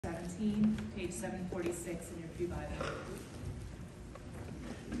19, page 746 in your Pew Bible.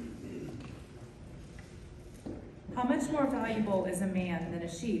 How much more valuable is a man than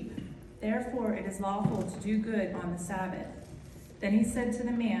a sheep? Therefore it is lawful to do good on the Sabbath. Then he said to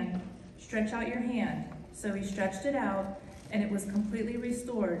the man, "Stretch out your hand." So he stretched it out, and it was completely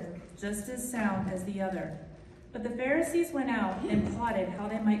restored, just as sound as the other. But the Pharisees went out and plotted how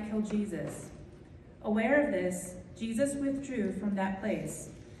they might kill Jesus. Aware of this, Jesus withdrew from that place.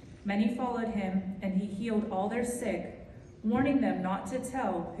 Many followed him, and he healed all their sick, warning them not to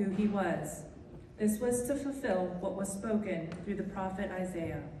tell who he was. This was to fulfill what was spoken through the prophet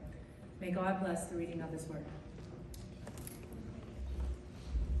Isaiah. May God bless the reading of his word.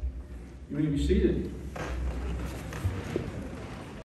 You may be seated.